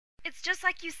It's just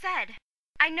like you said.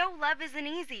 I know love isn't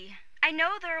easy. I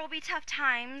know there will be tough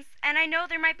times, and I know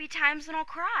there might be times when I'll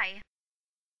cry.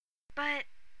 But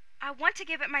I want to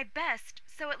give it my best,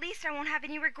 so at least I won't have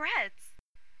any regrets.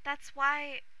 That's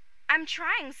why I'm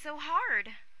trying so hard.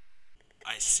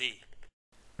 I see.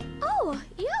 Oh,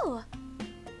 you!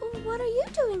 What are you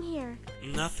doing here?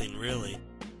 Nothing, really.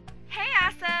 Hey,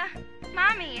 Asa!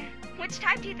 Mami, which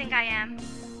type do you think I am?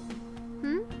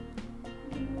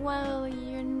 Well,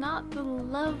 you're not the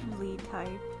lovely type.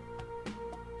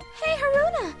 Hey,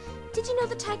 Haruna! Did you know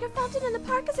the tiger fountain in the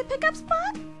park is a pickup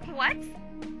spot? What?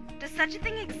 Does such a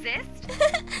thing exist?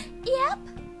 Yep.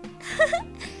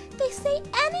 They say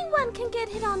anyone can get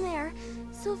hit on there.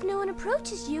 So if no one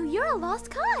approaches you, you're a lost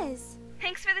cause.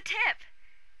 Thanks for the tip.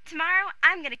 Tomorrow,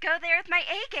 I'm gonna go there with my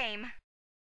A game.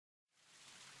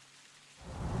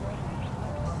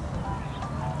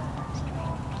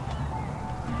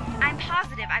 I'm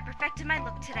positive I perfected my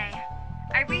look today.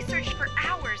 I researched for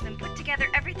hours and put together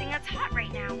everything that's hot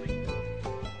right now.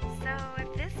 So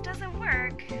if this doesn't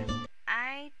work,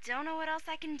 I don't know what else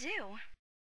I can do.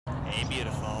 Hey,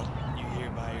 beautiful. You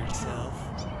here by yourself?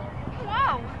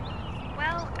 Whoa!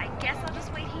 Well, I guess I'll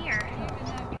just wait here.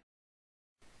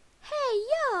 Hey,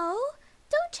 yo!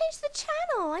 Don't change the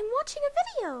channel. I'm watching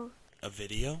a video. A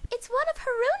video? It's one of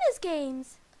Haruna's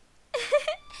games.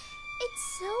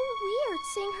 It's so weird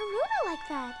seeing Haruna like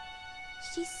that.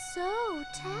 She's so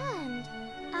tanned.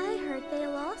 I heard they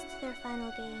lost their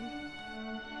final game.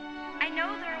 I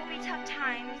know there will be tough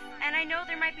times, and I know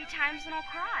there might be times when I'll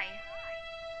cry.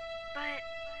 But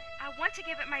I want to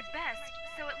give it my best,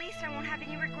 so at least I won't have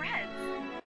any regrets.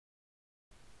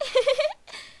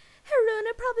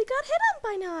 Haruna probably got hit on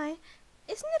by now.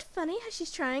 Isn't it funny how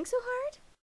she's trying so hard?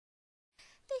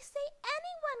 They say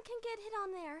anyone can get hit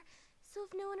on there. So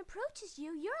if no one approaches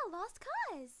you, you're a lost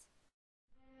cause.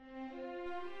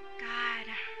 God,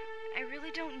 I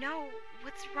really don't know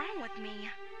what's wrong with me.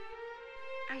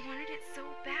 I wanted it so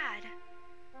bad.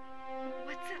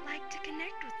 What's it like to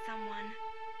connect with someone?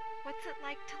 What's it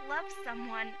like to love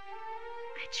someone?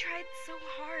 I tried so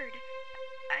hard.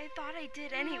 I thought I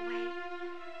did anyway.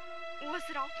 Was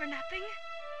it all for nothing?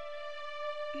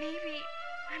 Maybe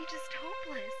I'm just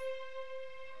hopeless.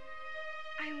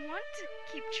 I want to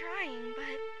keep trying,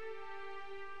 but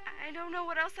I don't know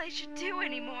what else I should do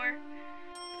anymore.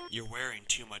 You're wearing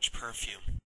too much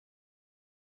perfume.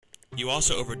 You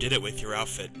also overdid it with your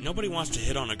outfit. Nobody wants to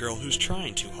hit on a girl who's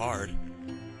trying too hard.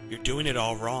 You're doing it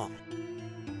all wrong.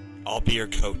 I'll be your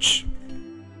coach.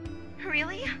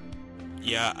 Really?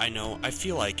 Yeah, I know. I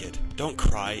feel like it. Don't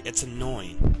cry. It's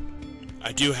annoying.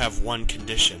 I do have one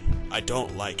condition. I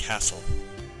don't like hassle.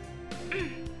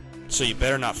 So you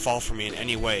better not fall for me in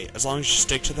any way. As long as you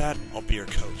stick to that, I'll be your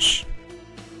coach.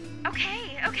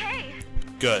 Okay.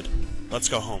 Good. Let's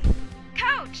go home.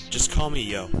 Coach! Just call me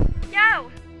Yo.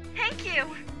 Yo! Thank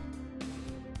you!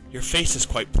 Your face is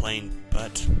quite plain,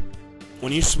 but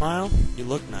when you smile, you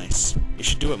look nice. You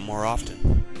should do it more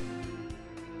often.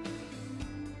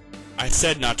 I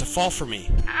said not to fall for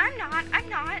me. I'm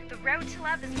not. The road to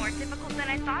love is more difficult than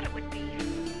I thought it would be.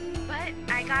 But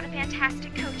I got a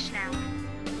fantastic coach now.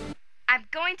 I'm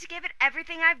going to give it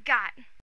everything I've got.